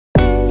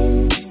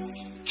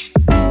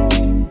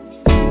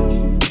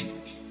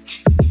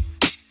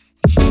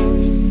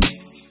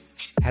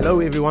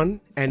Hello,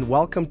 everyone, and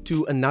welcome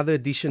to another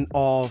edition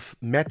of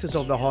Matters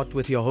of the Heart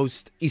with your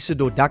host,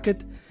 Isadore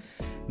Duckett.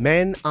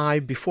 Man,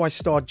 before I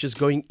start just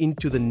going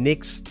into the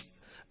next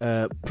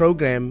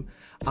program,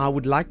 I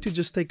would like to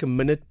just take a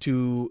minute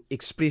to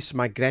express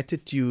my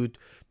gratitude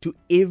to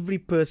every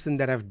person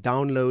that have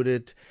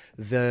downloaded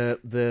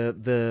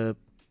the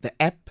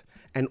app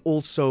and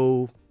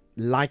also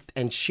liked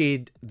and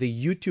shared the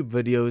YouTube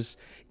videos.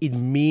 It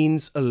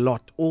means a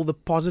lot. All the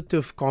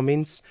positive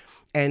comments,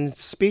 and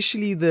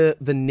especially the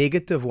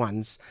negative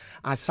ones.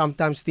 I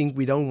sometimes think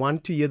we don't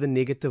want to hear the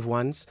negative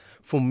ones.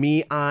 For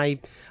me, I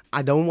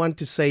don't want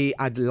to say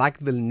I'd like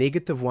the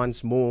negative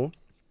ones more,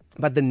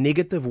 but the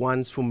negative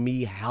ones for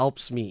me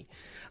helps me.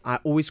 I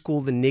always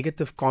call the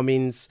negative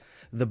comments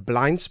the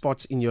blind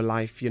spots in your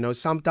life. You know,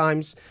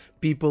 sometimes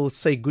people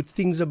say good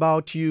things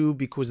about you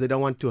because they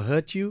don't want to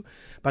hurt you.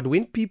 But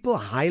when people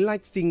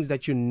highlight things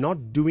that you're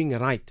not doing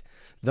right,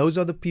 those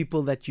are the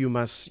people that you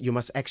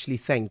must actually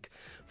thank.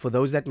 For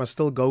those that must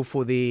still go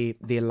for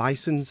their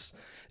license,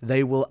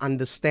 they will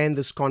understand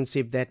this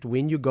concept that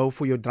when you go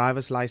for your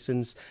driver's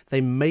license,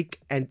 they make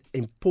an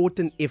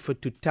important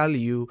effort to tell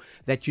you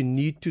that you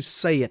need to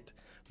say it.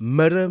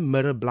 Mirror,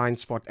 mirror, blind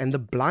spot. And the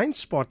blind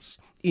spots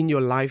in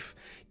your life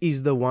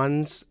is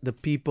the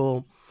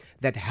people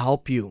that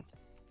help you.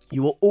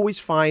 You will always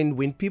find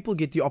when people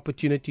get the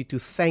opportunity to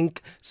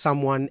thank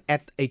someone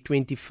at a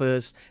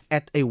 21st,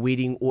 at a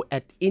wedding, or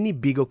at any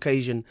big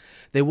occasion,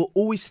 they will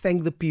always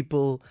thank the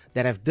people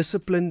that have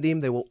disciplined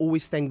them. They will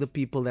always thank the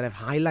people that have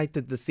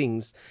highlighted the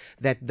things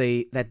that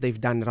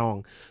they've done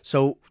wrong.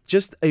 So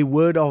just a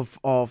word of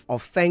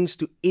thanks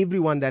to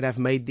everyone that have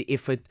made the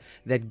effort,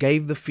 that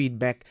gave the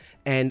feedback,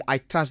 and I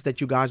trust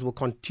that you guys will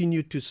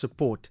continue to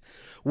support.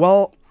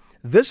 Well,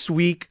 this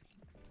week,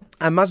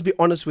 I must be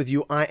honest with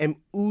you, I am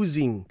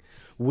oozing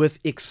with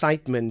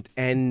excitement,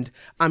 and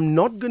I'm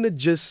not going to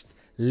just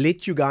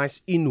let you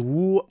guys in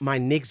who my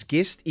next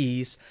guest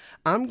is.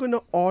 I'm going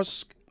to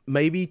ask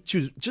maybe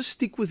to just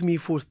stick with me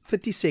for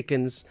 30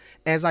 seconds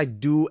as I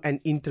do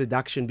an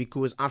introduction,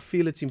 because I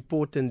feel it's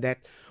important that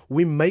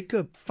we make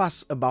a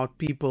fuss about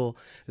people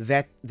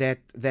that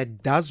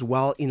does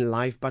well in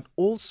life, but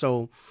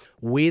also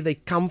where they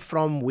come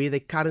from, where they're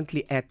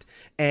currently at,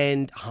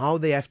 and how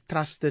they have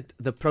trusted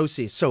the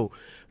process. So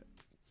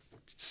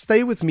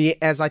stay with me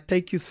as I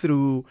take you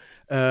through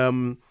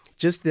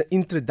just the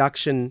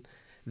introduction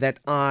that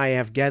I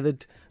have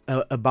gathered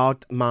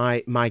about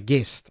my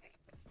guest.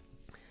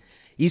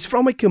 He's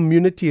from a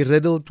community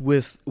riddled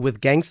with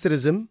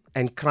gangsterism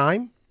and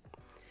crime,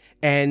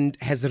 and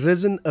has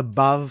risen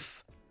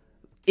above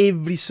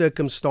every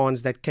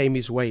circumstance that came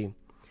his way.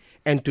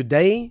 And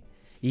today,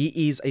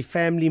 he is a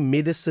family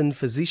medicine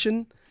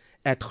physician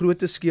at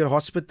Groote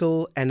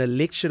Hospital and a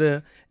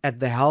lecturer at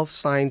the health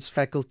science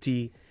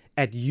faculty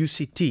at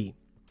UCT.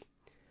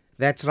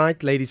 That's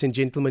right, ladies and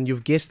gentlemen,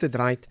 you've guessed it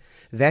right.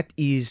 That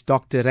is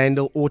Dr.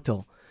 Randall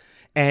Ortel.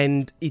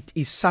 And it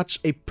is such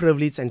a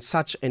privilege and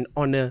such an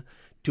honor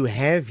to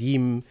have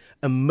him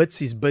amidst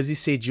his busy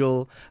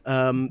schedule.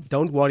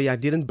 Don't worry, I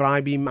didn't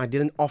bribe him. I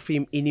didn't offer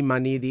him any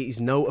money. There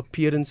is no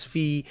appearance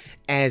fee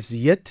as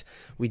yet.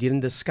 We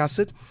didn't discuss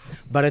it.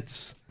 But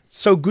it's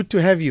so good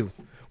to have you.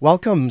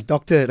 Welcome,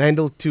 Dr.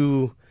 Randall,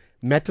 to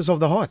Matters of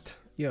the Heart.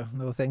 Yeah,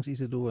 no, thanks,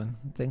 Isadore,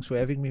 and thanks for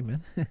having me,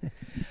 man.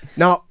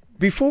 Now,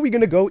 before we're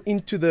going to go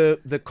into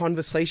the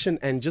conversation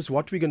and just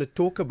what we're going to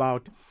talk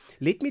about,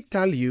 let me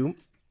tell you,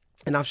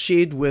 and I've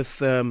shared with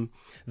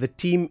the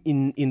team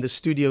in the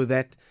studio,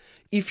 that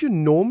if you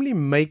normally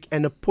make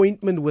an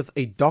appointment with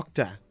a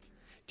doctor,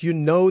 do you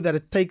know that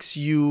it takes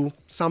you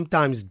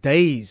sometimes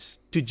days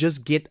to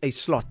just get a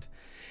slot?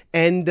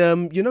 And,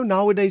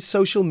 nowadays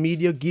social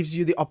media gives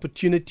you the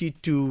opportunity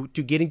to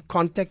get in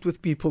contact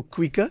with people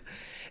quicker.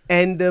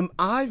 And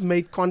I've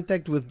made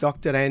contact with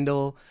Dr.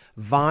 Randall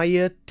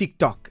via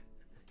TikTok.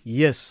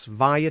 Yes,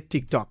 via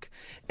TikTok.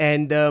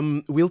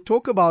 And we'll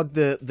talk about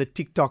the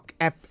TikTok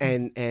app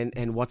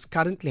and what's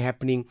currently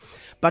happening.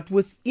 But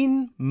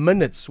within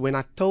minutes, when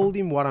I told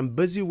him what I'm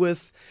busy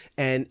with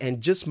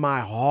and just my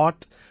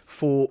heart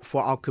for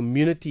our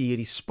community, he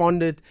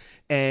responded,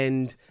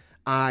 and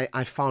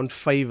I found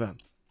favor.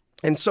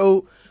 And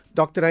so,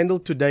 Dr. Randall,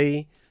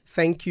 today,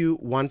 thank you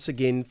once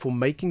again for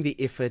making the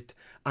effort.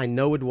 I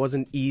know it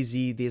wasn't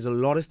easy. There's a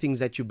lot of things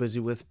that you're busy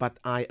with, but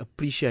I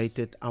appreciate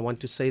it. I want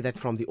to say that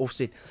from the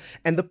offset.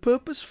 And the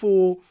purpose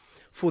for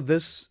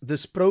this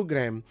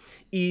program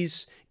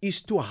is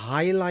to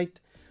highlight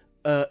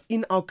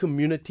in our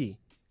community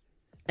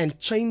and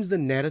change the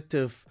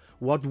narrative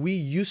what we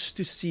used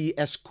to see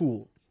as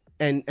cool.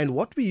 And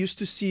what we used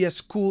to see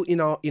as cool in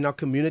our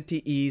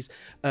community is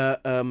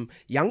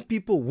young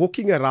people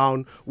walking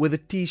around with a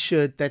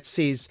T-shirt that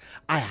says,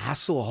 "I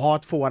hustle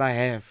hard for what I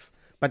have."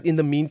 But in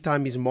the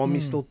meantime, his mom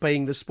is still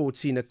paying the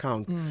sports scene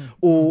account.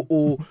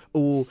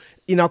 Or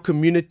in our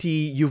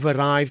community, you've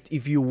arrived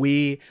if you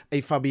wear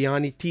a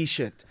Fabiani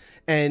T-shirt.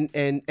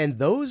 And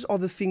those are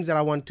the things that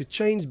I want to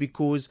change,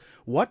 because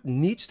what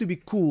needs to be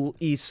cool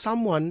is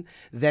someone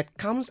that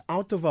comes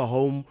out of a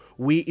home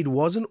where it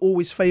wasn't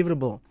always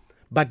favorable.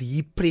 but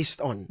he pressed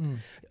on.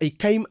 He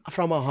came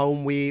from a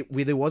home where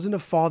there wasn't a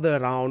father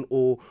around,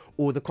 or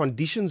the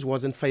conditions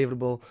wasn't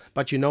favorable.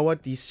 But you know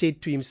what? He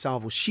said to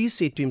himself, or she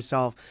said to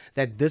himself,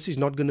 that this is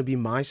not going to be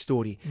my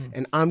story,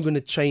 and I'm going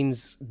to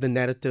change the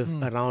narrative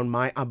around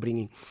my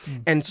upbringing.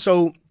 And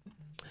so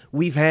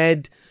we've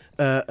had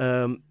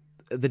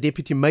the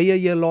deputy mayor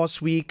here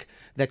last week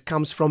that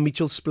comes from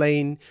Mitchell's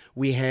Plain.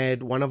 We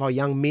had one of our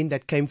young men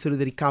that came through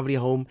the recovery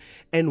home.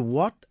 And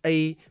what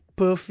a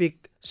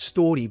perfect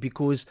story,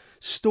 because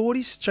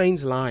stories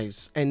change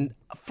lives. And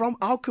from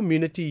our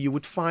community, you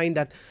would find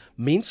that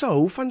mense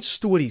hou van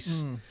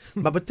stories.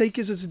 Maar baie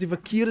keer is dit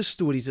verkeerde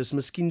stories, is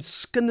miskien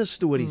skinne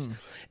stories.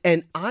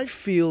 And I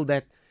feel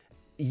that,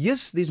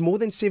 yes, there's more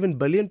than 7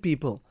 billion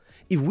people.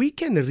 If we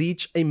can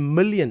reach 1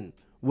 million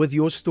with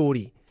your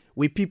story,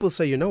 where people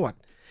say, you know what,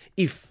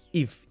 if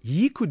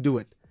he could do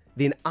it,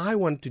 then I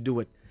want to do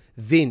it,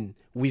 then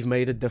we've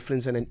made a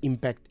difference and an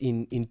impact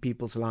in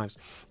people's lives.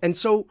 And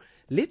so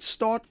let's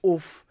start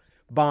off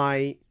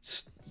by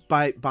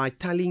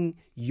telling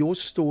your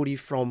story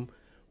from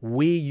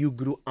where you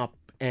grew up,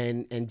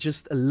 and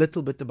just a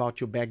little bit about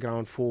your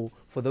background for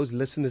those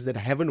listeners that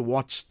haven't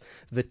watched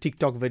the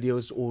TikTok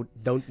videos or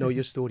don't know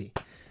your story.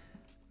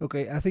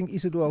 Okay, I think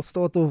Isadore, I'll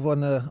start off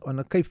on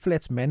a Cape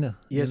Flats manner.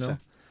 Yes, sir.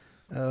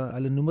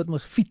 Hulle noem dit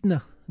mos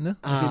fitna, né?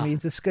 As jy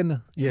mense skinne,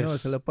 you know,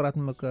 as hulle praat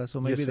met mekaar.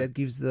 So maybe that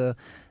gives the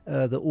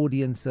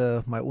audience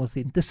my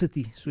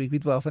authenticity. So ek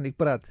weet waarvan ek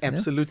praat.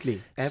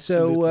 Absolutely.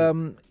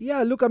 So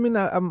yeah, look, I mean,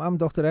 I'm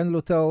Dr. Randall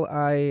Hotel.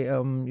 I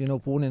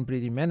born and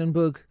bred in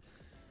Manenberg.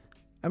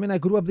 I mean, I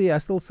grew up there. I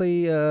still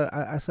say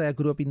I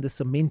grew up in the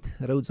cement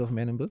roads of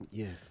Manenberg.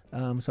 Yes.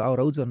 So our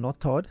roads are not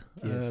tarred.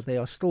 Yes. They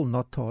are still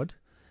not tarred.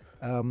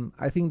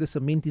 I think the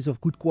cement is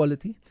of good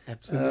quality.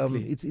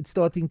 Absolutely. It's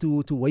starting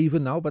to waver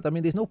now, but I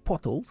mean, there's no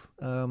potholes.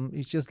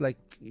 It's just like,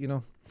 you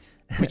know,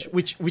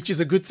 which is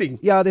a good thing.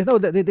 Yeah,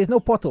 there's no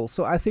potholes.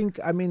 So I think,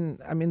 I mean,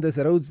 those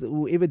roads,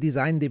 whoever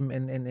designed them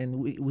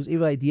and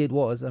whoever idea it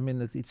was, I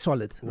mean, it's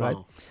solid, right?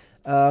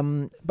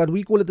 But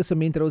we call it the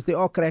cement roads. There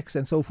are cracks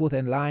and so forth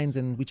and lines,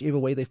 and whichever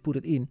way they've put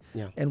it in.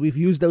 Yeah. And we've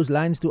used those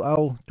lines to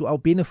our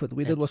benefit,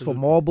 whether it was for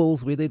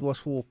marbles, whether it was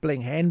for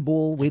playing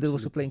handball, whether it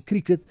was for playing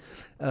cricket,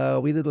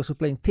 whether it was for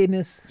playing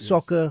tennis,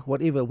 soccer,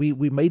 whatever.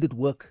 We made it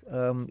work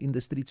in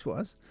the streets for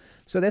us.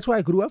 So that's where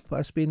I grew up.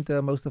 I spent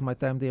most of my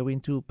time there. I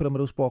went to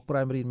Primrose Park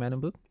Primary in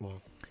Manenberg.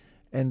 Wow.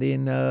 And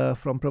then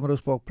from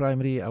Primrose Park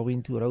Primary, I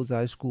went to Rhodes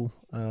High School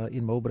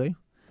in Mowbray.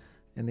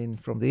 And then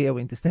from there, I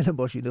went to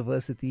Stellenbosch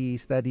University,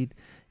 studied,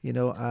 you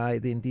know, I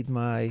then did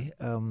my,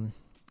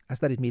 I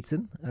studied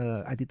medicine.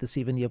 I did the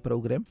 7-year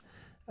program.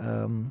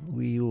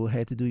 You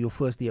had to do your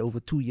first year over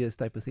 2 years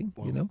type of thing,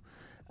 you know.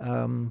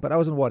 But I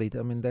wasn't worried.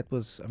 I mean, I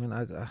was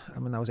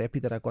happy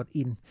that I got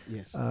in.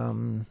 Yes.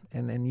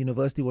 And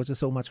university was just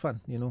so much fun,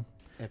 you know.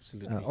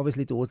 Absolutely.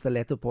 Obviously towards the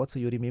latter part, so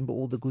you remember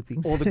all the good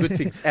things. All the good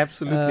things,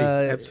 absolutely,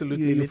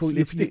 absolutely.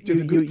 Let's stick to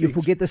the good things. You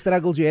forget the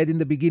struggles you had in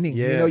the beginning.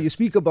 Yes. You know, you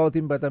speak about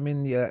them, but I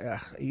mean,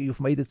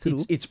 you've made it through.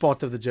 It's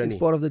part of the journey. It's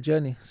part of the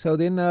journey. So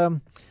then,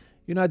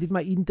 you know, I did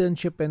my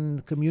internship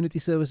and community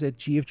service at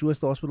GF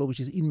Joost Hospital, which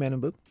is in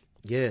Manenberg.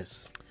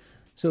 Yes.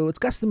 So it's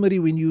customary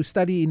when you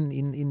study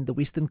in the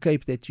Western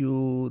Cape that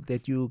you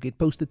get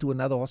posted to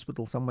another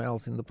hospital somewhere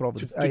else in the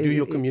province to do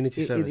your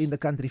community service in the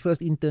country.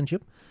 First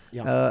internship,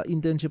 yeah.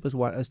 Internship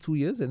is 2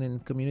 years, and then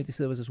community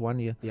service is 1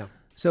 year. Yeah.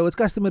 So it's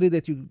customary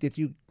that you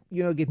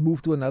get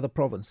moved to another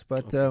province.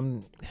 But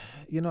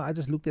you know, I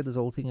just looked at this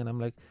whole thing and I'm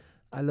like,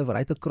 I live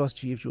right across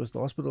GF Joost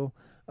Hospital.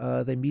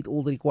 They meet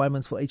all the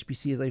requirements for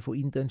HPCSA for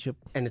internship.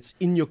 And it's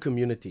in your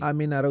community. I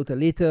mean, I wrote a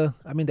letter.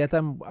 I mean, that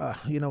time,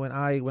 you know, when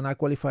I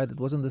qualified, it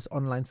wasn't this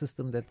online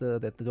system that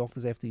the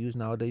doctors have to use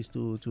nowadays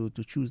to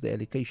choose the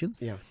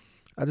allocations. Yeah.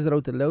 I just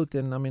wrote a note,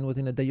 and I mean,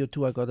 within a day or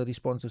two, I got a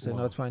response to say,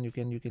 no, it's fine, you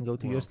can go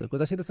to Joost.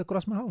 Because I said it's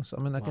across my house.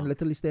 I mean, I can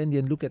literally stand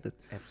here and look at it.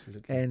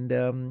 Absolutely.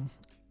 And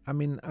I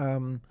mean,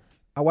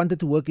 I wanted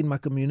to work in my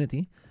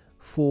community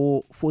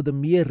for the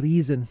mere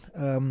reason.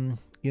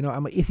 You know,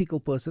 I'm an ethical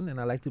person and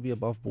I like to be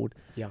above board.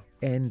 Yeah.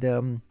 And,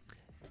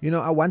 you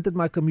know, I wanted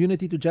my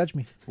community to judge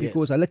me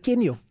because I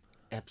ken you.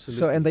 Absolutely.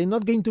 So, and they're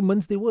not going to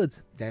mince their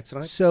words. That's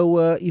right. So,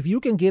 if you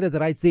can get it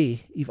right there,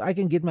 if I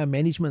can get my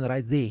management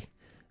right there,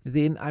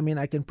 then, I mean,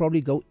 I can probably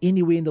go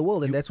anywhere in the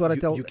world. And that's what I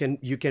tell...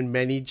 You can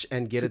manage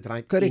and get it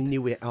right correct.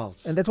 Anywhere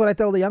else. And that's what I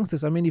tell the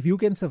youngsters. I mean, if you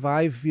can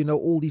survive, you know,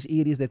 all these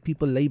areas that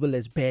people label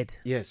as bad.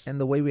 Yes.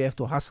 And the way we have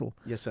to hustle.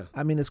 Yes, sir.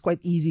 I mean, it's quite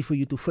easy for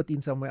you to fit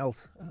in somewhere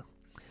else.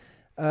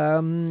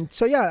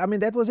 So yeah, I mean,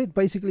 that was it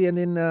basically. And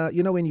then,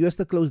 you know, when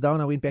USTA closed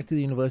down, I went back to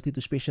the university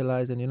to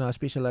specialize, and, you know, I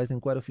specialized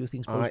in quite a few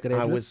things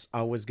postgraduate.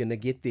 I was going to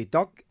get there.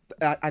 Doc,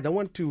 I don't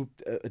want to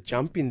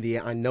jump in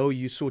there. I know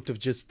you sort of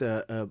just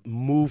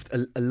moved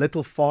a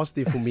little fast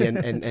there for me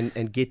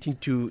and getting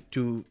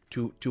to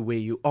where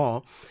you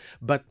are.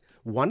 But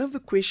one of the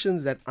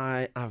questions that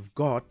I've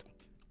got,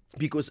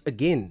 because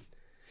again,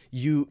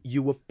 you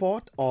were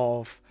part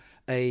of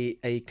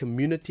a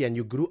community and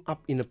you grew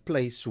up in a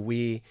place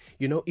where,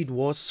 you know, it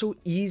was so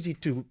easy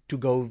to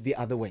go the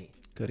other way.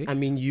 Correct. I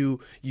mean, you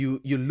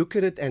look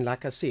at it and,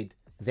 like I said,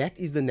 That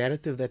is the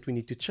narrative that we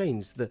need to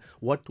change.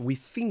 What we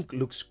think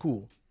looks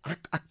cool. I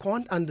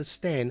can't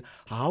understand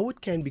how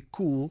it can be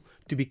cool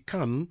to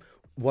become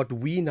what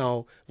we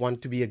now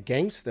want to be, a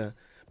gangster,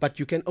 but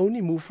you can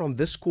only move from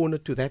this corner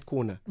to that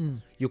corner.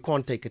 You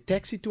can't take a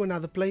taxi to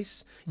another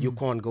place. You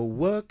can't go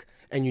work.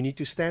 And you need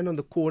to stand on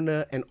the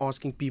corner and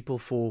asking people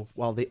for,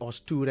 well, they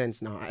ask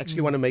R2 now. I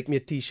actually want to make me a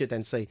t-shirt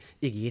and say,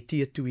 ek het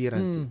hier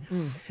R2.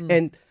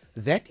 And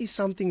that is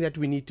something that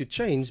we need to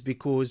change,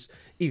 because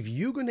if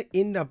you're going to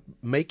end up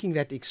making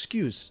that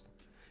excuse,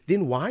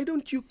 then why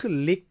don't you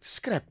collect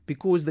scrap?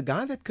 Because the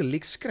guy that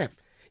collects scrap,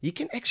 he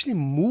can actually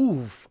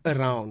move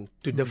around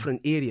to different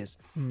areas.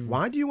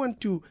 Why do you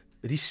want to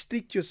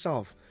restrict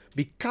yourself,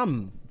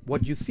 become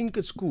what you think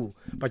is cool,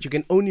 but you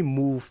can only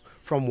move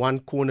from one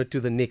corner to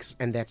the next,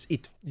 and that's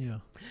it? Yeah.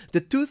 The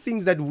two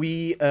things that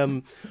we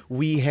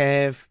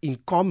have in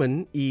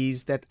common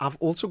is that I've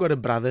also got a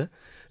brother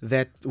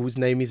whose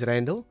name is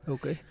Randall.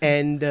 Okay.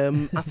 And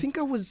I think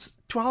I was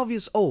 12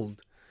 years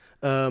old.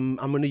 I'm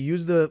going to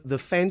use the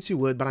fancy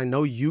word, but I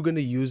know you're going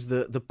to use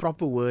the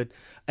proper word,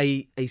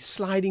 a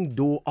sliding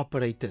door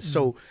operator.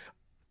 So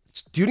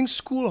during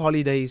school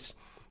holidays,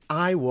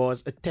 I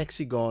was a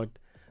taxi guard.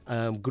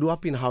 Grew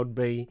up in Hout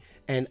Bay,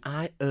 and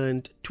I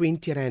earned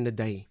 20 Rand a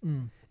day.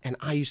 And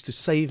I used to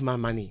save my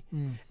money.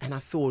 And I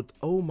thought,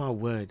 oh my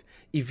word,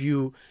 if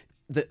you,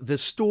 the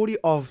story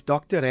of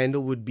Dr.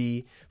 Randall would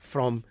be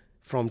from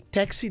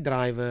taxi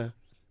driver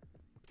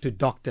to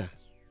doctor.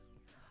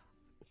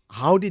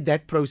 How did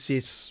that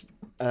process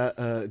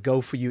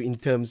go for you in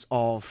terms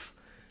of,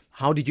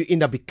 how did you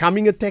end up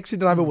becoming a taxi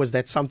driver? Was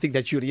that something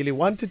that you really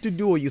wanted to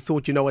do, or you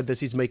thought, you know what,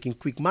 this is making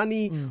quick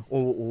money,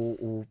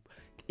 or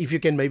if you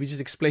can maybe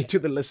just explain to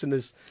the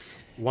listeners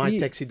why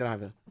taxi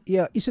driver?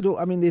 Yeah, Isadore,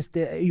 I mean,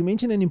 you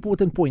mentioned an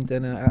important point,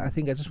 and I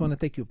think I just want to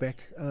take you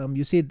back.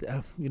 You said,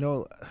 we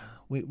know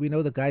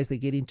the guys, they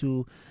get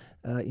into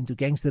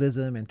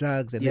gangsterism and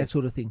drugs and that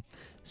sort of thing.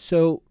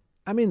 So,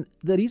 I mean,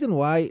 the reason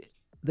why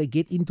they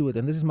get into it,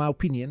 and this is my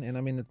opinion, and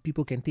I mean,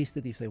 people can test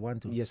it if they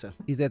want to. Yes, sir.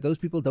 Is that those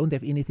people don't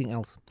have anything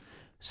else.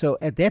 So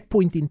at that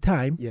point in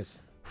time,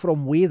 yes,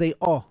 from where they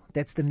are,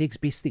 that's the next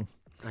best thing.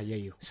 I hear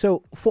you.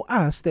 So for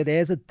us that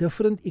has a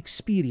different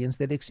experience,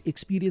 that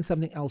experience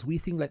something else, we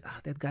think like,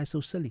 that guy's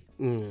so silly.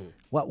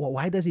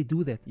 Why does he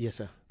do that? Yes,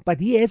 sir. But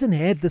he hasn't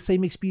had the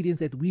same experience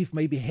that we've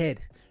maybe had.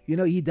 You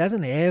know, he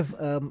doesn't have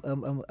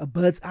a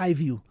bird's eye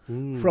view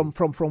from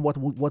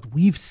what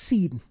we've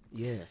seen.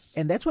 Yes.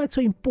 And that's why it's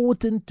so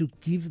important to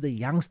give the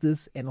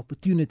youngsters an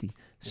opportunity. Wow.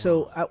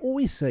 So I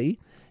always say,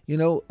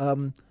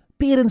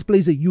 parents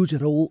plays a huge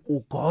role,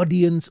 or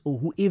guardians, or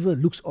whoever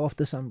looks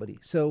after somebody.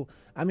 So,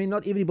 I mean,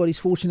 not everybody's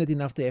fortunate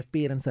enough to have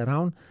parents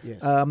around.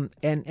 Yes.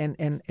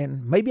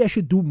 And maybe I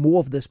should do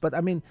more of this. But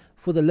I mean,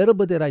 for the little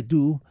bit that I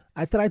do,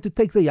 I try to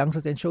take the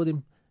youngsters and show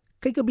them,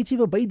 kyk 'n bietjie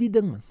verby die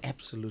ding, man.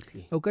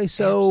 Absolutely. Okay,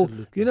 so,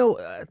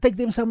 absolutely. Take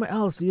them somewhere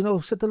else,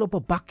 sit hulle op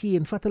 'n bakkie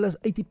and vat hulle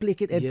uit die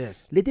plek uit, and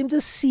yes, let them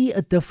just see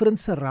a different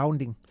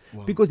surrounding.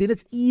 Wow. Because then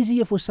it's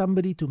easier for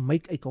somebody to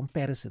make a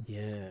comparison.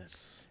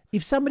 Yes.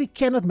 If somebody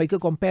cannot make a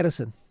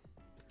comparison,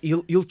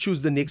 he'll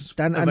choose the next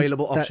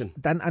available option.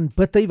 Dan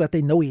aanbid hy wat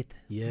hy nou het.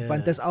 Yes.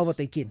 Want dis al wat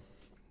hy ken.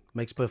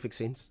 Makes perfect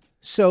sense.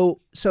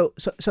 So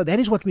that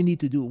is what we need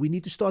to do. We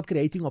need to start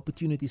creating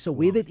opportunities. So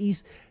whether it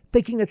is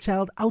taking a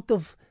child out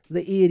of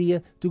the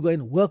area to go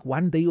and work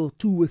one day or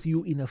two with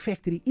you in a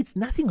factory, it's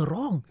nothing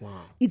wrong.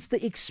 Wow. It's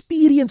the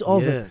experience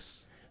of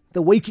yes, it.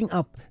 The waking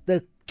up,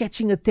 the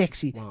catching a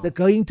taxi, wow, the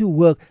going to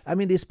work. I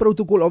mean, there's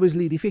protocol,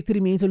 obviously. The factory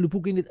mense loop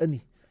ook in dit in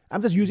nie. I'm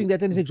just using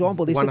that as an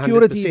example. There's 100%.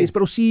 security, there's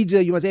procedure,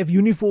 you must have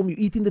uniform, you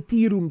eat in the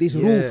tea room, there's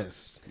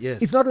rules.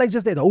 Yes. It's not like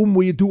just at home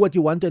where you do what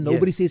you want and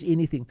nobody Yes. says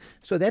anything.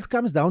 So that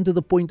comes down to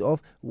the point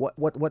of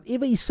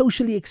whatever is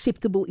socially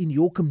acceptable in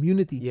your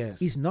community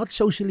Yes. is not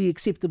socially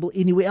acceptable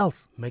anywhere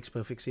else. Makes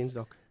perfect sense,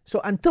 Doc.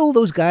 So until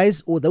those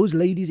guys or those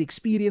ladies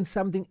experience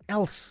something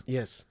else,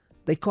 Yes.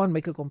 they can't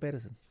make a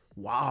comparison.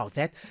 Wow,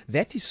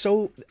 that is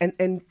so,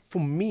 and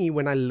for me,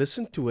 when I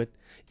listen to it,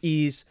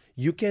 is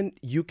you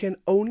can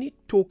only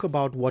talk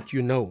about what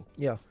you know.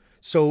 Yeah.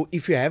 So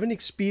if you haven't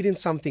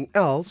experienced something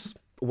else,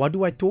 what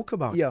do I talk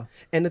about? Yeah.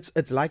 And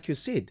it's like you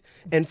said.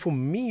 And for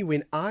me,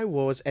 when I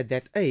was at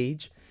that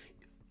age,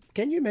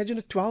 can you imagine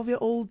a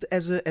 12-year-old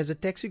as a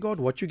taxi guard,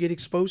 what you get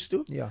exposed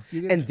to? Yeah.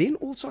 And then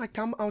also I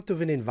come out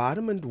of an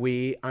environment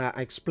where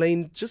I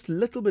explained just a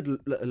little bit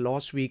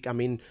last week. I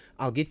mean,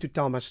 I'll get to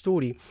tell my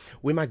story,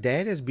 where my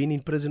dad has been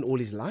in prison all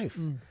his life.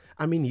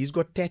 I mean, he's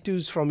got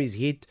tattoos from his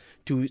head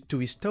to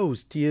his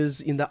toes,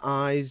 tears in the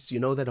eyes,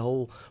 that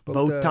whole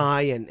bow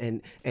tie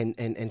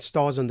and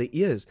stars on the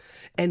ears.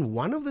 And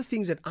one of the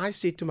things that I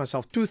said to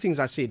myself, two things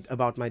I said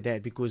about my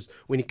dad, because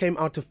when he came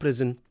out of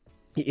prison,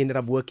 he ended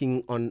up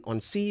working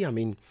on sea. I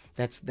mean,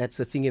 that's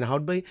the thing in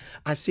Hout Bay.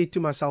 I said to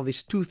myself,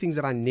 there's two things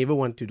that I never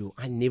want to do.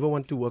 I never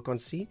want to work on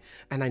sea,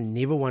 and I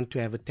never want to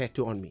have a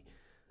tattoo on me.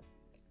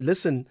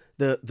 Listen,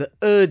 the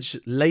urge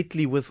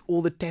lately with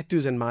all the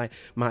tattoos, and my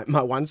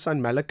one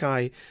son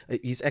Malachi,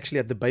 he's actually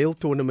at the bail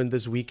tournament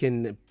this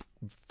weekend,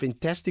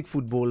 fantastic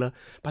footballer,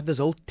 but this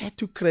whole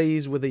tattoo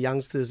craze with the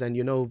youngsters and,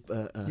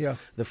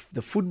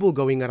 the football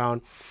going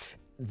around,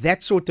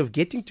 that sort of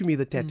getting to me,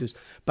 the tattoos.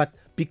 But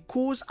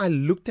because I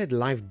looked at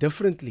life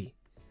differently,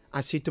 I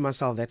said to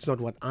myself, that's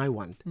not what I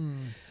want.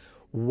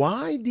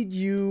 Why did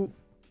you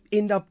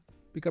end up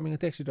becoming a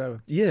taxi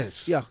driver?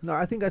 Yes. Yeah. No,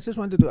 I think I just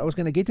wanted to. I was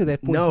going to get to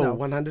that point. No, now.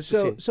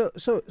 100%.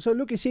 So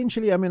look.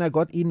 Essentially, I mean, I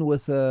got in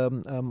with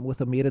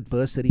a merit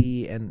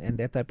bursary and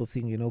that type of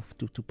thing,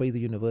 to pay the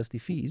university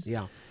fees.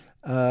 Yeah.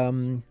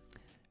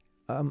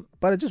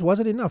 But it just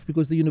wasn't enough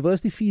because the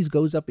university fees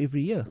goes up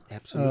every year.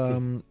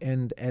 Absolutely.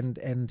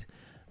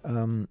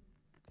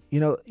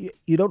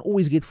 You don't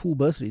always get full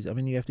bursaries. I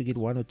mean, you have to get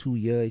 1 or 2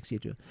 year,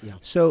 etc. Yeah.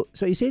 So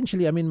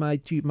essentially, I mean, my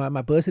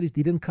bursaries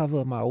didn't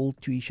cover my whole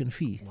tuition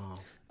fee. Wow.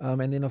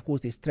 And then, of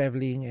course, there's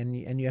traveling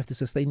and you have to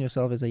sustain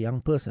yourself as a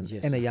young person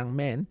and a young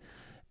man.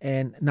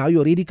 And now you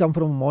already come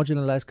from a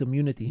marginalized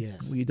community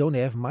where you don't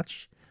have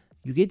much.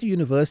 You get to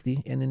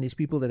university and then there's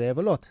people that have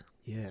a lot.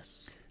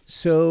 Yes.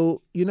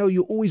 So,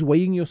 you're always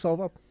weighing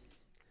yourself up,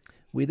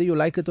 whether you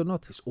like it or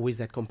not. There's always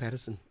that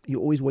comparison. You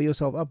always weigh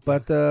yourself up.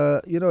 But,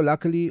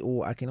 luckily,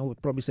 or I can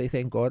probably say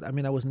thank God, I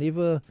mean, I was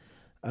never,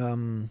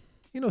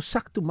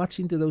 sucked too much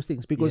into those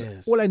things because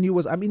all I knew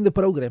was I'm in the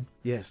program.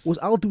 Yes. Was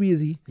all too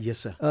easy. Yes,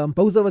 sir.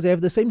 Both of us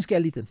have the same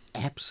skeleton.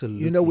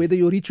 Absolutely. Whether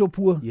you're rich or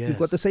poor, you've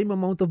got the same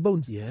amount of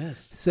bones. Yes.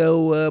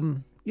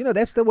 So,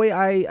 that's the way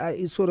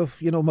I sort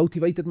of,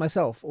 motivated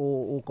myself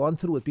or gone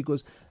through it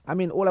because, I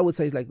mean, all I would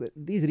say is like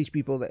these rich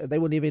people, they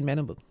were never in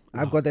Manenberg.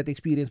 Wow. I've got that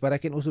experience, but I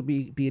can also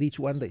be rich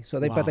one day. So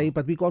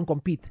but we can't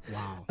compete.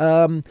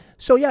 Wow.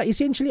 So yeah,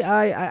 essentially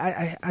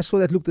I saw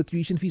that, look, the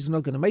tuition fees was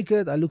not going to make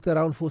it. I looked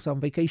around for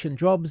some vacation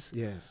jobs.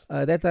 Yes.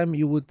 That time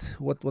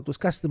what was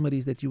customary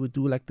is that you would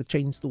do like the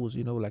chain stores,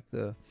 like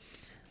the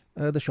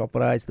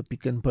ShopRites, the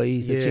Pick and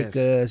Pays, the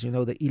Checkers,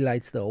 the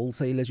Elites, the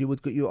wholesalers.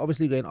 You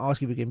obviously go and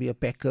ask if you can be a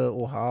packer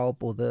or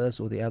help or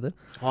this or the other.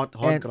 Hard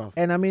craft.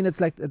 And I mean,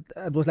 it's like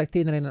it was like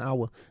 10 rand an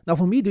hour. Now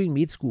for me doing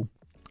med school,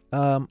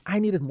 I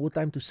needed more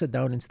time to sit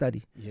down and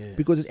study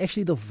because it's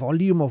actually the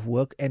volume of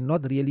work and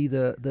not really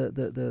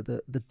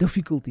the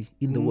difficulty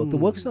in the work. The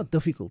work is not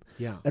difficult.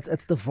 Yeah.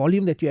 It's the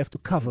volume that you have to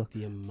cover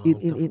the amount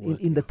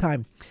in the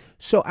time.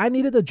 So I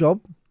needed a job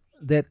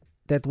that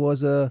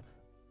was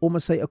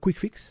almost say a quick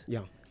fix.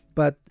 Yeah.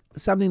 But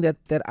something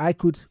that I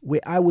could, where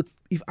I would,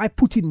 if I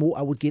put in more,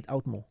 I would get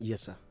out more.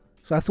 Yes, sir.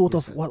 So I thought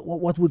of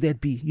what would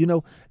that be,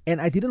 and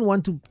I didn't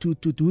want to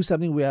do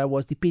something where I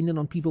was dependent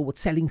on people with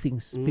selling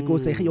things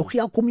because they say,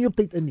 kom nie op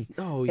tyd in nie.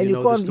 Oh, and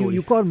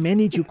you can't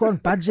manage, you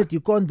can't budget, you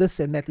can't this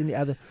and that and the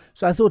other.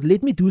 So I thought,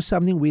 let me do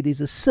something where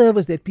there's a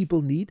service that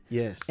people need,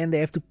 and they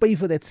have to pay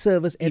for that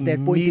service at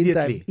that point in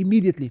time.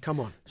 Immediately. Come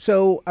on.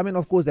 So I mean,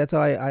 of course, that's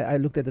how I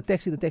looked at the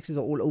taxi. The taxis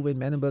are all over in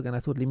Manenberg, and I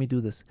thought, let me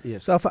do this.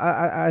 Yes. So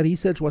I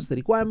researched what's the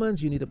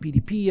requirements. You need a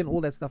PDP and all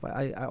that stuff.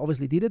 I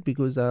obviously did it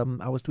because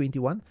I was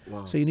 21.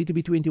 Wow. So you need to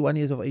be 21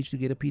 years of age to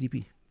get a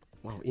PDP.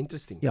 Wow,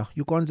 interesting. Yeah,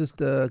 you can't just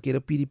get a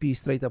PDP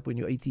straight up when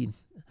you're 18.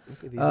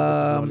 Okay, there's a bit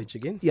of knowledge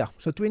again. Yeah,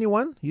 so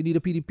 21, you need a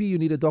PDP, you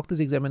need a doctor's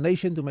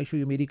examination to make sure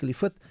you're medically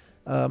fit,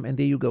 and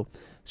there you go.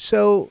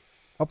 So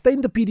obtain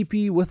the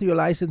PDP with your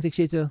license,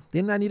 etc.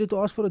 Then I needed to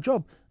ask for a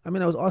job. I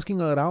mean, I was asking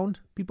around.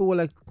 People were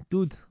like,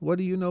 dude, what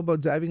do you know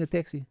about driving a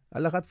taxi?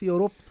 Allah gaat vir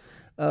jou op.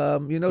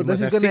 This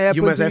is going to happen to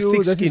you.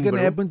 This is going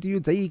to happen to you.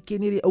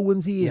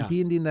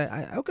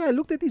 Okay, I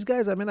looked at these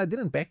guys. I mean, I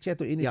didn't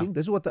backchat or anything. Yeah.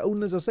 This is what the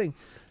owners are saying.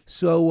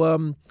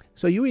 So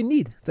you in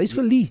need. It's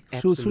for Lee.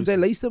 So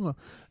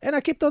and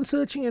I kept on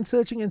searching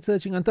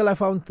until I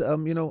found,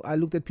 I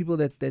looked at people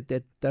that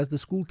does the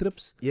school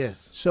trips.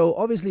 Yes. So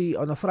obviously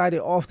on a Friday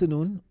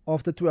afternoon,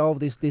 after 12,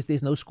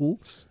 there's no school.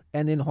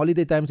 And in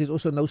holiday times, there's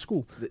also no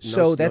school.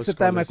 So that's the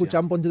time I could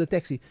jump onto the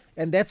taxi.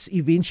 And that's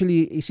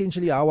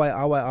essentially how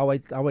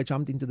I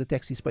jumped into the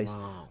taxi space.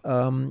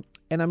 Wow.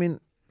 And I mean,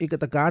 ek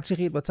het 'n kaartjie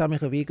gehad wat saam met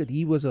gewerk het.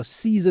 He was a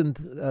seasoned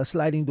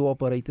sliding door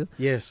operator.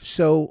 Yes.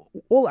 So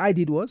all I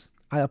did was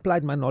I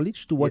applied my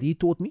knowledge to what he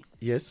taught me.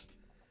 Yes.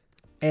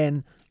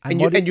 And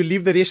you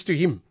leave the rest to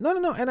him.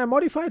 No, and I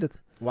modified it.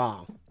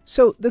 Wow.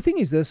 So the thing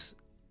is this,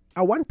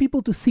 I want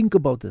people to think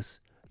about this.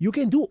 You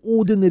can do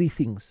ordinary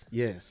things.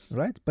 Yes.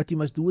 Right? But you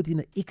must do it in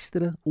an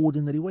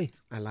extraordinary way.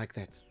 I like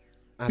that.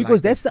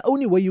 Because that's the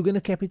only way you're going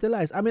to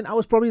capitalize. I mean, I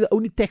was probably the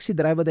only taxi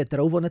driver that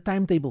drove on a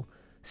timetable,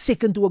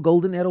 second to a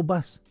Golden Arrow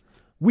bus,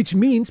 which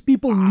means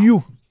people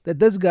knew that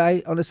this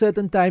guy, on a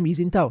certain time, he's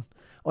in town.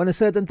 On a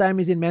certain time,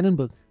 he's in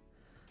Manenberg.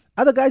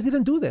 Other guys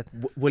didn't do that.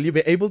 Will you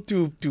be able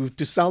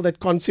to sell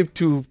that concept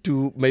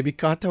to maybe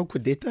Kata or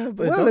Kudeta?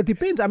 Well, it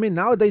depends. I mean,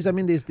 nowadays,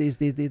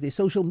 there's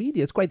social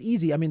media. It's quite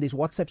easy. I mean, there's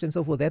WhatsApps and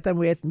so forth. That time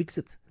we had Mix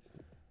It.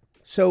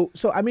 So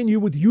I mean, you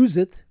would use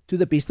it to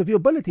the best of your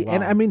ability. Wow.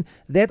 And I mean,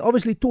 that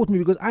obviously taught me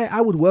because I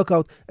would work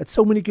out at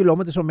so many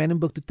kilometers from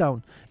Manenberg to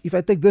town. If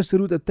I take this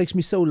route, it takes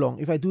me so long.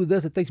 If I do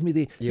this, it takes me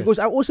there. Yes. Because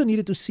I also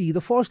needed to see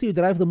the faster you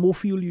drive, the more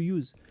fuel you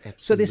use. Absolutely.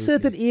 So there's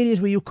certain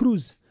areas where you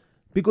cruise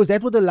because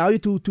that would allow you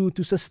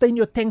to sustain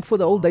your tank for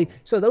the whole day.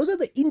 So those are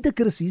the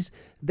intricacies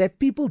that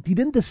people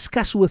didn't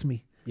discuss with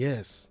me.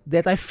 Yes.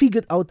 that I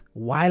figured out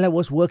while I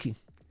was working.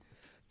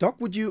 Doc,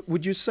 would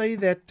you say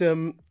that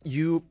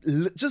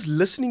just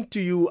listening to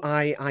you,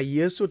 I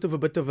hear sort of a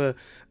bit of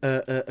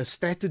a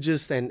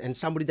strategist and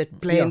somebody that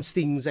plans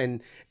things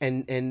and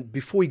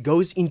before he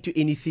goes into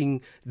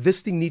anything,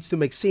 this thing needs to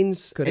make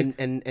sense. Correct.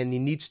 and he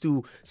needs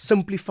to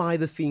simplify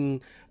the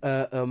thing.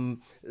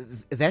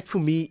 That for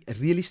me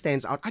really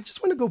stands out. I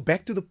just want to go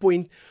back to the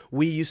point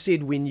where you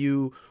said when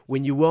you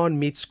were on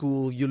med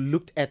school, you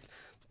looked at,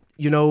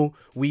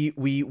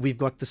 we've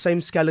got the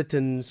same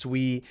skeletons.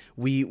 We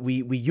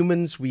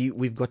humans.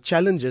 We've got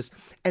challenges,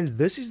 and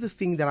this is the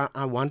thing that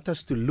I want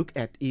us to look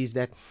at is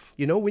that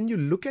when you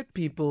look at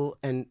people,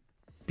 and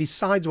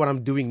besides what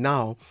I'm doing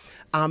now,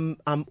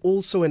 I'm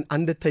also an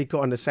undertaker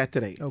on a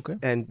Saturday. Okay.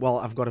 And well,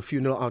 I've got a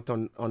funeral out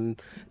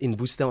in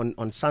Worcester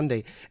on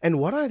Sunday. And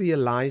what I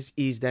realize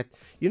is that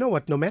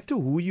no matter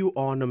who you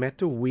are, no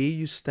matter where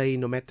you stay,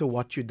 no matter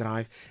what you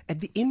drive, at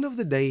the end of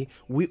the day,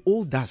 we're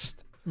all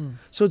dust.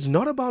 So it's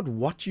not about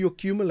what you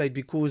accumulate,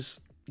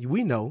 because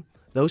we know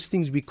those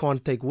things we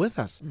can't take with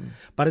us,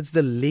 but it's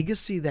the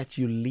legacy that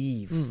you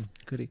leave.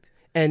 Correct.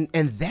 And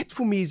that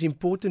for me is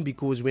important,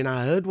 because when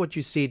I heard what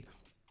you said,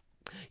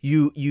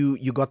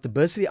 you got the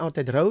bursary out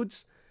at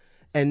Rhodes,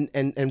 and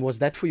was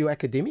that for your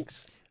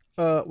academics?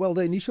 Well,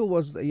 the initial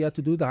was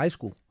to do the high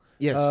school.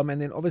 Yes.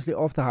 And then obviously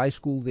after high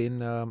school,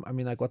 then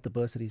I got the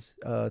bursaries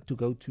to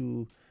go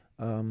to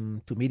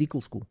medical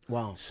school.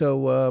 Wow.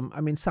 So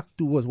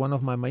SACTU was one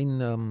of my main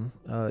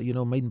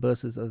main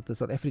burses, the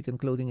South African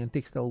Clothing and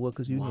Textile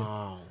Workers Union.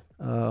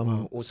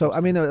 Wow. So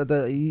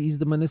he's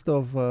the Minister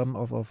of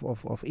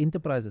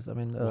Enterprises.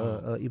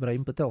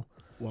 Ibrahim Patel.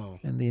 Wow.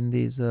 And then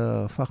there's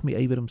Fahmi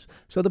Abrams.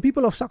 So the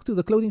people of SACTU,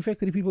 the clothing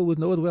factory people, would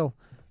know it well.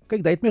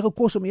 Kyk, dit het my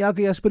gekos om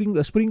elke jaar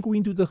spring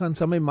queen toe te gaan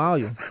saam met my ma,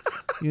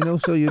 joh.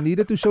 So you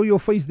needed to show your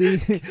face there.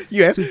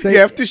 You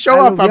have to show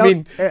up.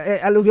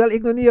 Alhoewel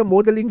ek nog nie 'n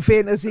modeling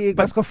fan is, ek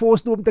was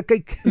geforst om te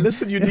kyk.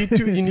 Listen, you need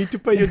to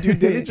pay your due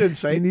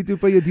diligence, eh? You need to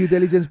pay your due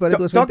diligence, but it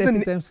was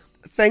fantastic times.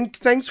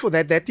 Thanks for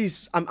that. That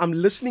is, I'm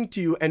listening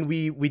to you, and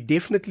we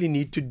definitely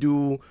need to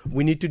do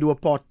a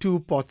part 2,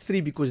 part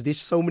 3, because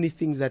there's so many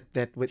things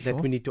that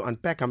we need to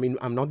unpack.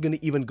 I'm not going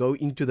to even go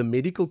into the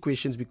medical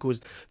questions,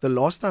 because the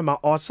last time I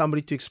asked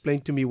somebody to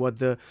explain to me what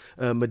the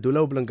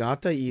medulla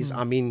oblongata is,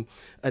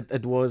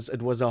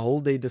 it was a whole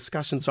day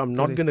discussion, so I'm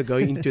not going to go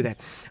into that.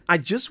 I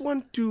just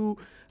want to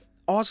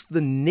ask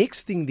the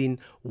next thing then,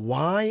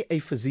 why a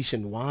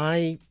physician?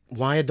 Why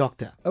a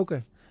doctor?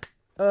 Okay.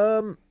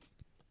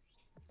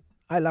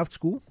 I loved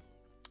school,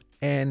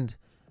 and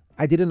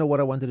I didn't know what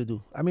I wanted to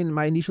do.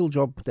 My initial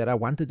job that I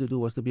wanted to do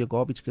was to be a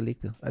garbage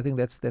collector. I think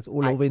that's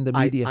all over in the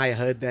media. I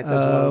heard that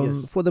as well,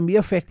 yes. For the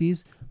mere fact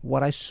is,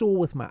 what I saw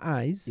with my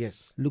eyes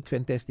looked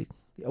fantastic.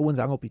 Die ouens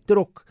hang op die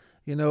trok,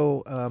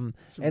 and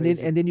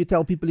then you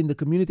tell people in the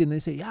community, and they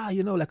say,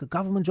 like a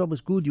government job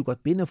is good, you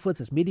got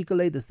benefits, it's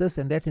medical aid, it's this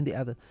and that and the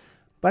other.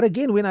 But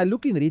again, when I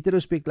look in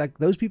retrospect, like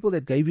those people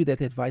that gave you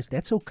that advice,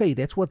 that's okay.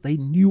 That's what they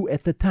knew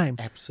at the time.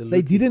 Absolutely.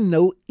 They didn't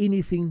know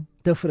anything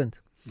different.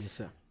 Yes,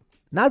 sir.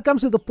 Now it comes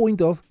to the point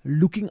of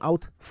looking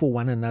out for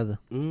one another.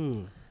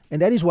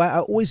 And that is why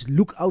I always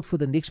look out for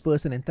the next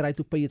person and try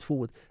to pay it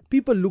forward.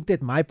 People looked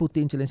at my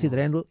potential and said,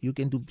 Randall, you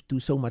can do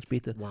so much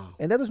better. Wow.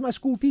 And that was my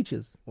school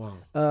teachers. Wow.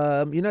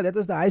 That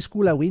was the high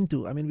school I went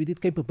to. We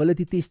did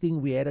capability testing.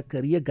 We had a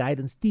career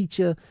guidance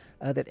teacher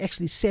that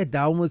actually sat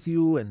down with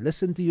you and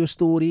listened to your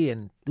story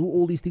and do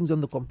all these things on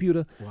the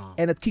computer. Wow.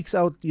 And it kicks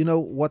out,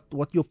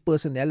 what your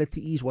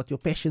personality is, what your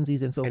passions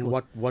is, and so forth.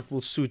 And what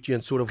will suit you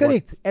and sort of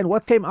Correct. And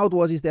what came out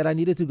is that I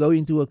needed to go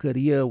into a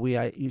career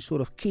where you sort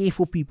of care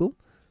for people,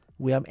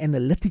 where I'm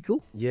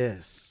analytical,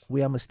 yes,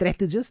 where I'm a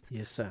strategist,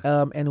 yes, sir,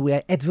 and where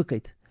I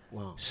advocate.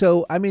 Wow.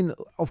 So,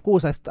 of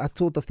course, I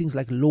thought of things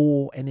like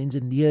law and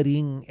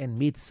engineering and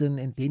medicine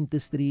and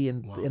dentistry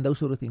and those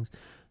sort of things.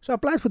 So I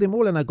applied for them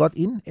all and I got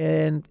in,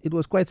 and it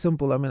was quite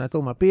simple. I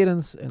told my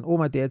parents, and all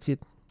my dad said,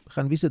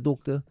 gaan wie's 'n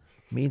dokter,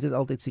 mens is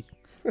altyd siek.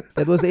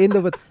 That was the end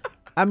of it.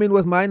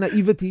 With my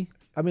naivety,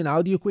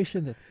 how do you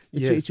question that?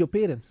 It's your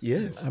parents.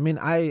 Yes.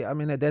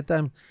 At that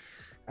time,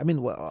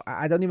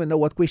 I don't even know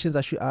what questions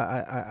I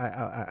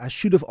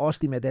should have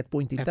asked him at that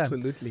point in time.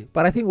 Absolutely.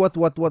 But I think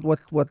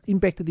what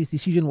impacted his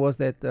decision was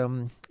that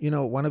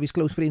one of his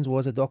close friends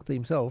was a doctor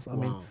himself.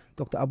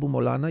 Dr. Abu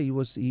Maulana. He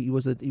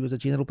was a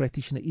general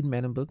practitioner in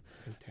Manenberg.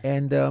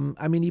 Fantastic.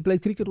 And he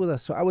played cricket with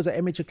us. So I was an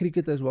amateur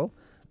cricketer as well.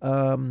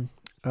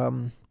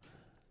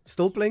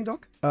 Still playing,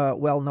 Doc?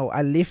 Well, no,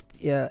 I left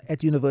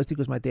at university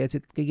because my dad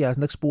said, "Kyk, jy's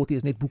niks sporty,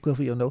 is net boeke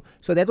vir jou."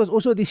 So that was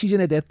also a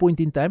decision at that point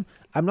in time.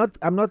 I'm not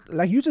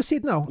like you just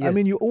said now. Yes.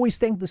 You always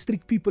thank the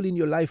strict people in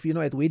your life,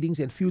 at weddings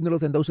and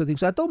funerals and those sort of things.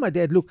 So I told my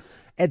dad, look,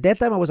 at that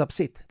time I was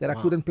upset that I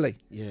couldn't play.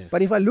 Yes.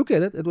 But if I look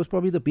at it, it was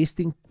probably the best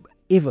thing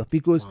ever,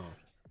 because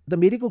the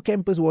medical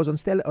campus was on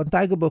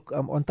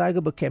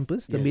Tygerberg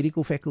campus, the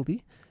medical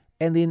faculty,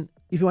 and then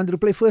if you wanted to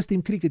play first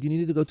team cricket, you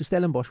needed to go to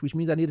Stellenbosch, which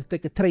means I needed to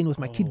take a train with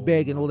my kit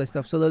bag and all that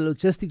stuff. So the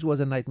logistics was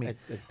a nightmare.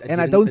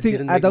 And I don't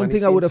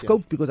think I would have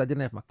coped because I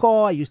didn't have my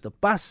car. I used the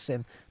bus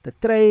and the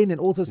train and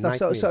all that stuff.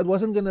 So it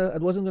wasn't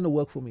gonna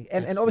work for me.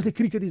 And obviously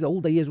cricket is a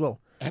whole day as well.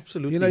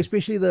 Absolutely. You know,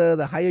 especially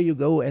the higher you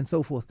go and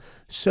so forth.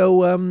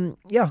 So I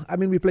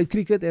mean, we played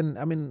cricket, and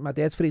I mean, my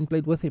dad's friend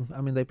played with him.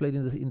 I mean, they played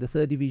in the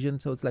third division.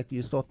 So it's like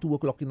you start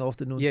 2:00 in the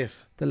afternoon.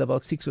 Yes. Till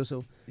about 6 or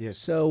so. Yes.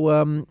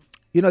 So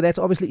you know, that's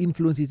obviously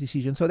influenced his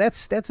decision. So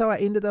that's how I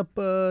ended up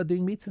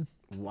doing medicine.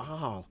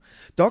 Wow,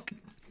 Doc,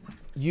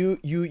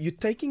 you're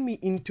taking me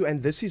into,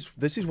 and this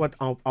is what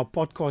our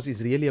podcast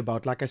is really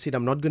about. Like I said,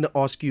 I'm not going to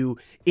ask you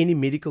any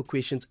medical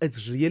questions.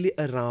 It's really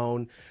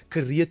around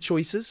career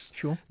choices,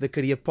 sure, the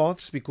career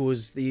paths,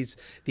 because there's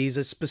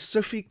a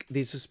specific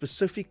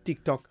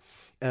TikTok,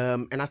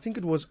 and I think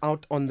it was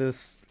out on the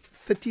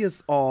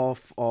 30th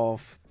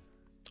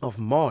of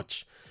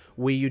March,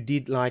 where you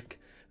did like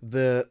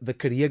the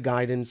career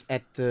guidance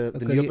at the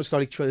New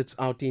Apostolic Church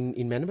out in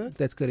Manenberg.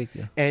 That's correct,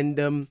 yeah.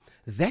 And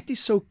that is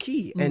so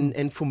key.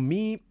 And for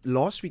me,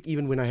 last week,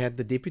 even when I had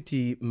the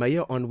deputy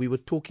mayor on, we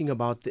were talking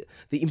about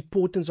the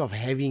importance of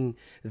having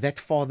that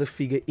father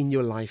figure in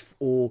your life,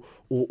 or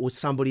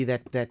somebody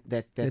that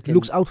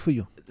looks out for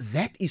you.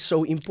 That is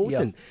so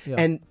important. Yeah.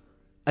 And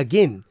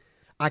again,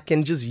 I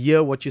can just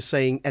hear what you're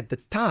saying. At the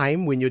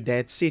time when your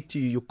dad said to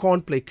you, you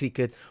can't play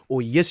cricket,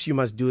 or yes, you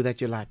must do that,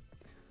 you're like,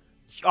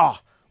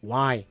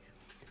 why?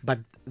 But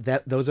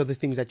those are the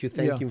things that you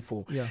thank him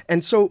for. Yeah.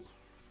 And so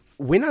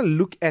when I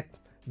look at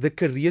the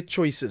career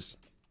choices,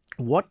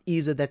 what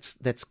is it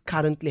that's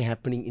currently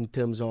happening in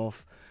terms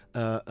of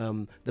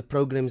the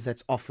programs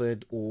that's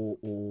offered,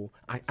 or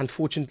I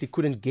unfortunately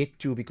couldn't get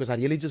to because I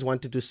really just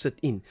wanted to sit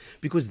in,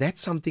 because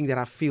that's something that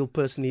I feel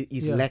personally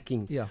is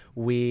lacking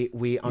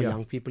where our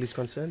young people is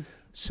concerned.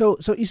 So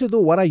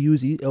Isadore, what I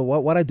use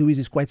what I do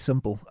is quite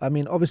simple. I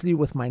mean, obviously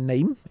with my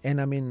name, and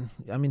I mean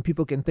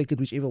people can take it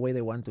whichever way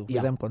they want to.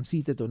 Whether I'm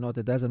conceited or not,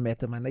 it doesn't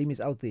matter. My name is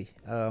out there.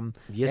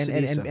 Yes,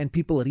 and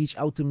people reach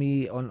out to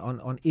me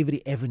on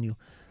every avenue.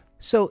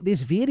 So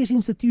there's various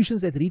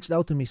institutions that reached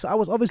out to me. So I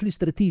was obviously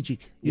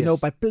strategic, you know,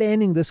 by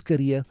planning this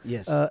career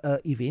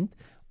event.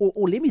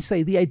 Or let me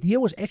say, the idea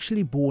was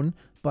actually born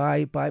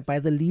by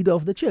the leader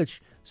of the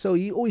church. So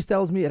he always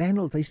tells me,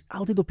 Reinhold, hy's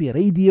altyd op die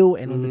radio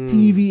and on the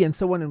TV and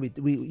so on, and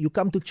you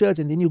come to church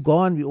and then you go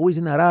on, we're always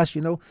in a rush,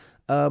 you know,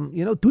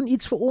 doen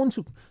iets vir ons.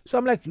 So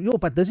I'm like,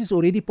 but this is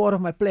already part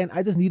of my plan.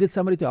 I just needed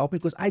somebody to help me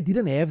because I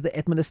didn't have the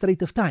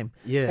administrative time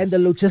and the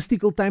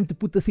logistical time to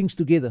put the things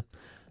together.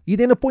 He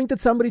then appointed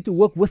somebody to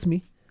work with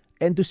me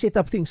and to set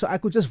up things. So I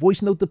could just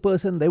voice note the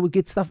person, they would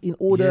get stuff in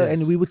order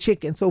and we would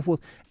check and so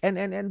forth.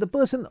 And the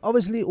person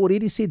obviously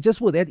already said, just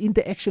for that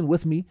interaction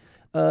with me,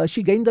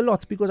 she gained a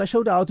lot because I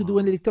showed her how to do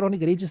an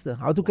electronic register,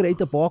 how to create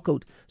a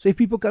barcode. So if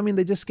people come in,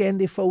 they just scan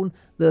their phone,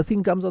 the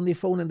thing comes on their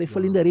phone and they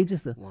fill in the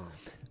register.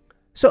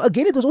 So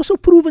again, it was also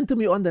proven to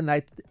me on the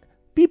night,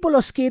 people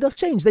are scared of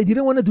change. They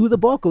didn't want to do the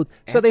barcode.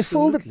 So they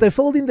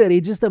filled in the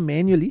register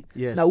manually.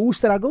 Now who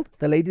struggled?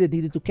 The lady that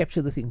needed to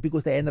capture the thing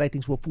because the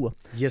handwritings were poor.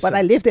 But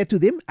I left that to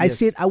them. I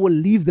said, I will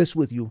leave this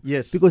with you.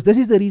 Because this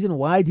is the reason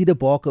why I did a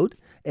barcode,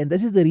 and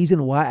this is the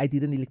reason why I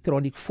did an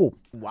electronic form.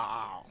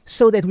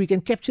 So that we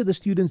can capture the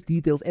students'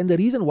 details. And the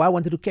reason why I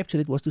wanted to capture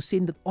it was to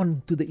send it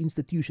on to the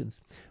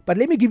institutions. But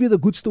let me give you the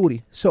good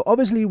story. So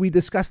obviously we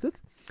discussed it.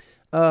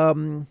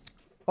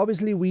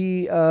 Obviously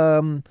we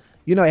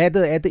had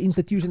the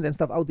institutions and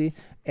stuff out there,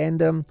 and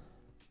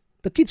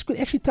the kids could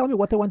actually tell me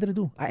what they wanted to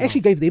do. I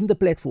actually gave them the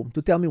platform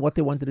to tell me what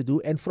they wanted to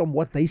do, and from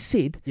what they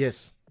said,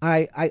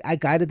 I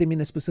guided them in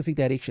a specific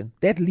direction.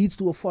 That leads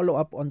to a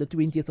follow-up on the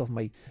 20th of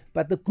May.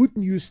 But the good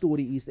news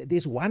story is that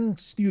there's one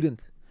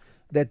student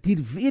that did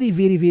very,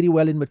 very, very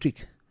well in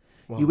matric.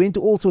 He went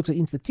to all sorts of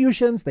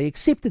institutions, they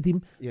accepted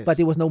him, but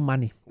there was no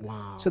money.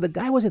 So the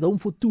guy was at home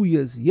for 2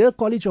 years. Here,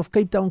 College of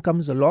Cape Town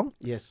comes along.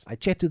 I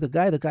chat to the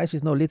guy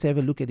says, no, let's have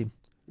a look at him.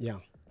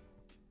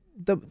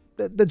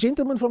 The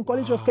gentleman from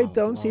College of Cape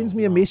Town sends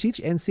me a message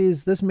and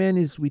says, this man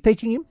we're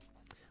taking him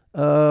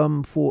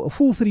for a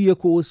full 3-year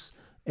course,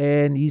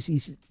 and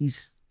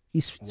he's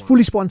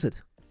fully sponsored.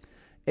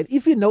 And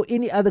if you know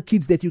any other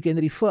kids that you can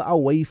refer our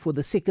way for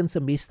the second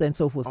semester and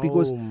so forth,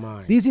 because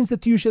these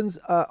institutions,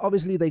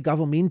 obviously they're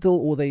governmental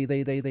or they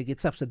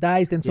get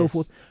subsidized and so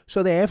forth.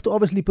 So they have to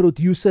obviously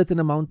produce certain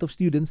amount of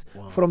students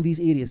from these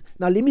areas.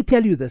 Now let me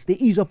tell you this, there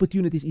is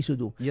opportunities,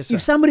 Isadore.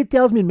 If somebody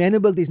tells me in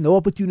Manenberg there's no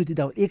opportunity,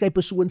 dan ek hy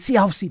persoon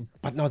self sien.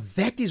 But now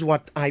that is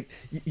what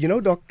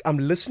Doc, I'm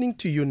listening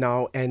to you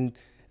now, and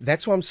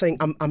that's why I'm saying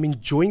I'm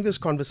enjoying this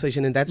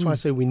conversation, and that's why I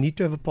say we need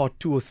to have a part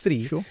 2 or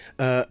 3.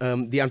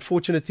 The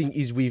unfortunate thing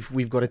is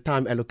we've got a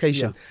time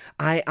allocation.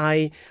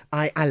 I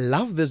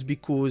love this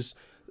because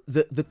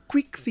the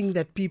quick thing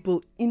that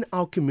people in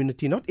our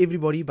community, not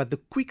everybody, but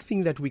the quick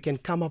thing that we can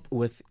come up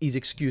with is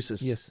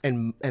excuses.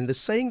 And the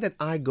saying that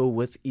I go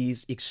with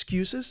is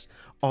excuses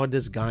are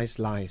disguised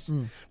lies.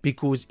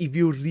 Because if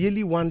you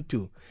really want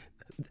to,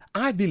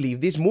 I believe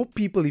there's more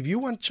people, if you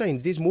want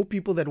change, there's more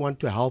people that want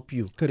to help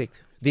you.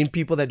 Correct. than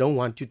people that don't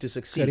want you to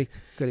succeed.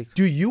 Correct.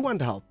 Do you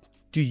want help?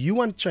 Do you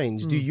want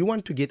change? Do you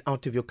want to get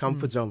out of your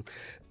comfort zone?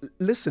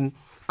 Listen,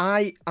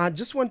 I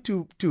just want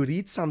to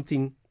read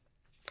something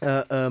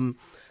that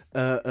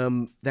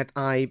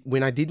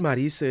when I did my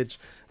research,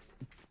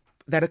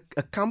 that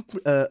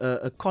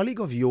a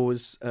colleague of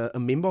yours, a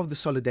member of the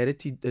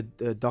Solidarity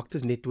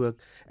Doctors Network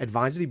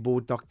Advisory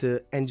Board,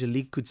 Dr.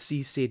 Angelique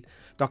Coetzee, said,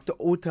 Dr.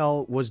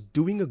 Otel was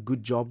doing a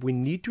good job. We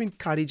need to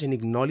encourage and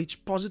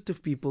acknowledge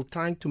positive people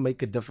trying to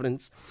make a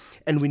difference.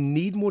 And we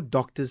need more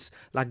doctors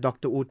like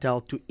Dr.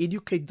 Otel to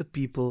educate the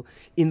people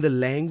in the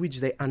language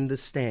they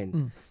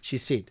understand, she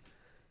said,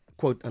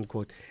 quote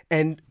unquote.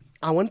 And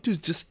I want to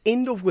just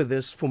end off with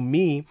this. For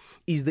me,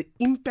 is the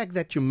impact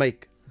that you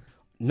make,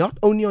 not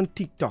only on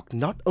TikTok,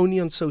 not only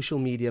on social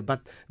media,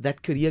 but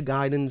that career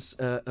guidance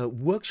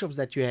workshops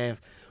that you have.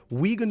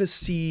 We're going to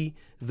see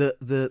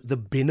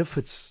the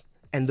benefits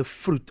and the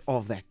fruit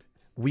of that.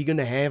 We're going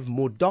to have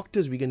more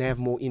doctors, we're going to have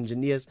more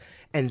engineers,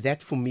 and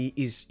that for me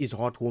is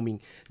heartwarming.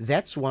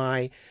 That's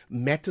why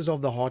Matters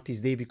of the Heart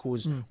is there,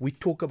 because we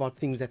talk about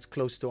things that's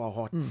close to our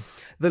heart.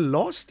 The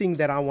last thing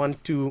that I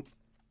want to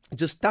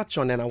just touch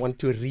on, and I want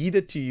to read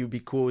it to you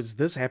because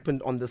this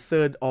happened on the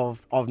 3rd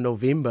of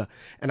November,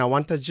 and I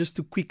want us just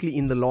to quickly,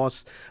 in the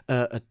last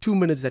 2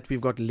 minutes that we've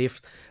got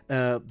left,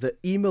 the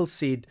email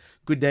said,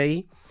 "Good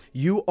day.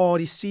 You are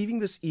receiving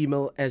this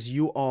email as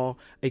you are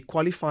a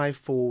qualifier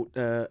for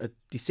a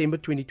December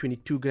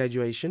 2022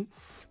 graduation.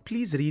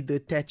 Please read the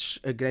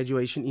attached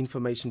graduation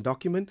information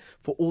document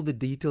for all the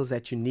details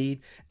that you need.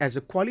 As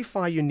a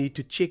qualifier, you need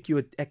to check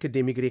your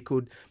academic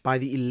record by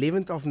the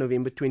 11th of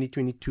November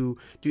 2022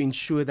 to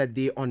ensure that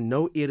there are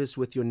no errors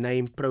with your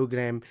name,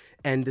 program,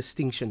 and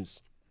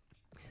distinctions."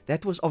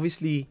 That was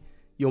obviously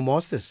your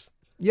master's.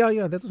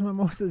 Yeah, that was my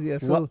master's. Yeah,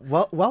 so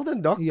well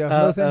done, Doc. Yeah,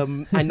 no,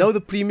 thanks. I know the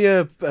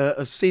Premier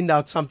sent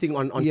out something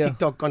on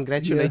TikTok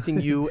congratulating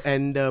you,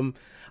 and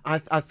I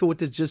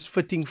thought it's just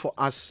fitting for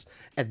us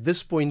at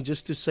this point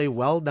just to say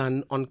well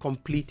done on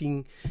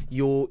completing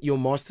your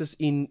master's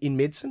in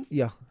medicine.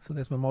 Yeah, so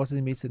that's my master's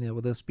in medicine,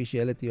 with a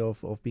speciality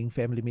of being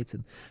family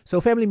medicine.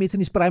 So family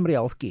medicine is primary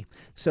health care.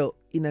 So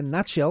in a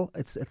nutshell,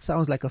 it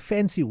sounds like a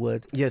fancy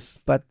word. Yes.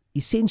 But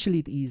essentially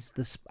it is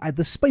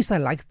the space I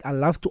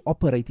love to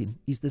operate in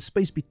is the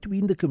space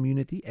between the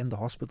community and the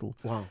hospital.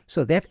 Wow.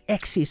 So that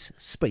access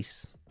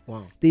space.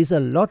 Wow. There's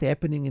a lot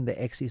happening in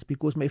the access,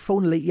 because my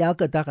phone lê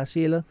elke dag as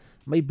sê hulle,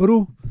 my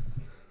broer,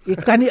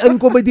 ek kan nie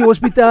inkom by die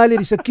hospitaal,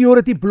 die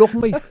security blok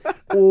my.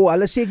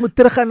 Hulle sê ek moet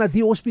teruggaan na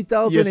die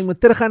hospitaal toe, en ek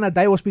moet teruggaan na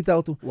die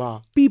hospitaal toe.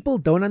 Wow. People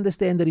don't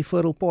understand the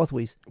referral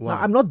pathways. Wow.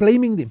 Now, I'm not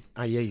blaming them.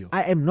 I hear you.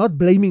 I am not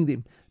blaming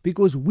them,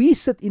 because we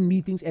sit in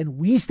meetings and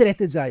we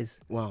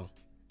strategize. Wow.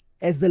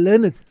 As the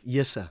learned.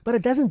 Yes, sir. But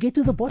it doesn't get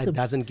to the bottom. It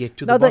doesn't get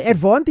to now, the bottom. The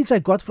advantage I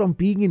got from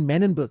being in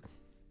Manenberg,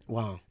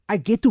 wow, I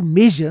get to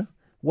measure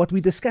what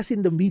we discuss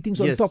in the meetings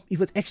on top,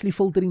 if it's actually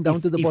filtering down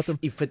to the bottom.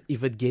 If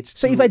it gets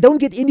so if I don't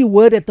get any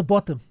word at the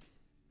bottom,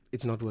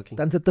 it's not working.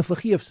 Dan sit te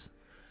vergeefs.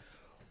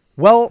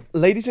 Well,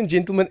 ladies and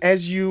gentlemen,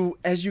 as you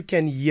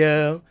can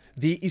hear,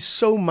 there is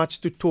so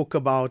much to talk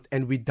about,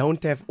 and we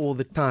don't have all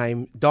the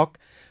time. Doc,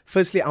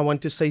 firstly, I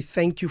want to say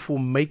thank you for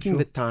making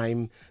the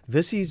time.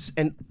 This is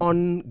an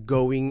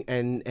ongoing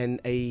and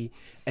a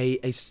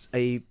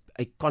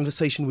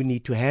conversation we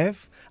need to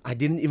have. I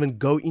didn't even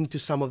go into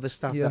some of the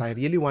stuff that I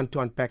really want to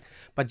unpack.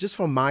 But just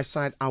from my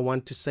side, I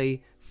want to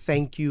say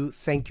thank you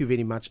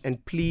very much.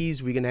 And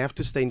please, we're going to have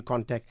to stay in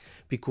contact,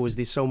 because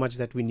there's so much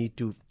that we need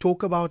to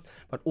talk about,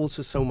 but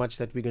also so much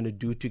that we're going to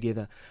do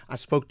together. I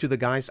spoke to the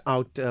guys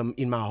out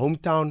in my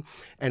hometown,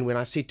 and when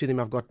I said to them,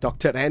 I've got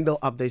Dr. Randall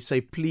up, they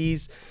say,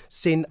 please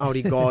send our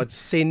regards,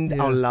 send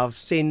our love,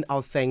 send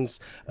our thanks.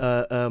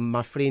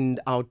 My friend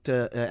out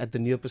at the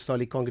New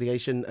Apostolic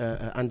Congregation,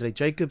 Andre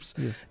Jacobs,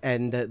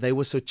 and they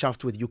were so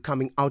chuffed with you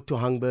coming out to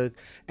Hangberg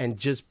and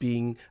just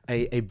being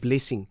a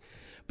blessing.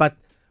 But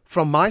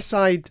from my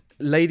side,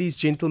 ladies,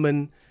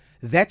 gentlemen,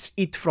 that's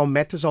it from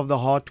Matters of the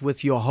Heart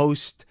with your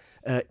host,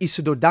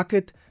 Isadore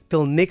Duckett.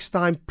 Till next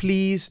time,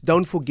 please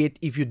don't forget,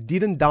 if you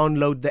didn't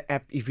download the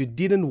app, if you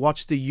didn't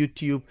watch the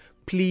YouTube,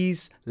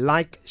 please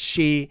like,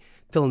 share.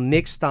 Till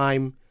next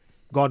time,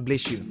 God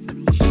bless you.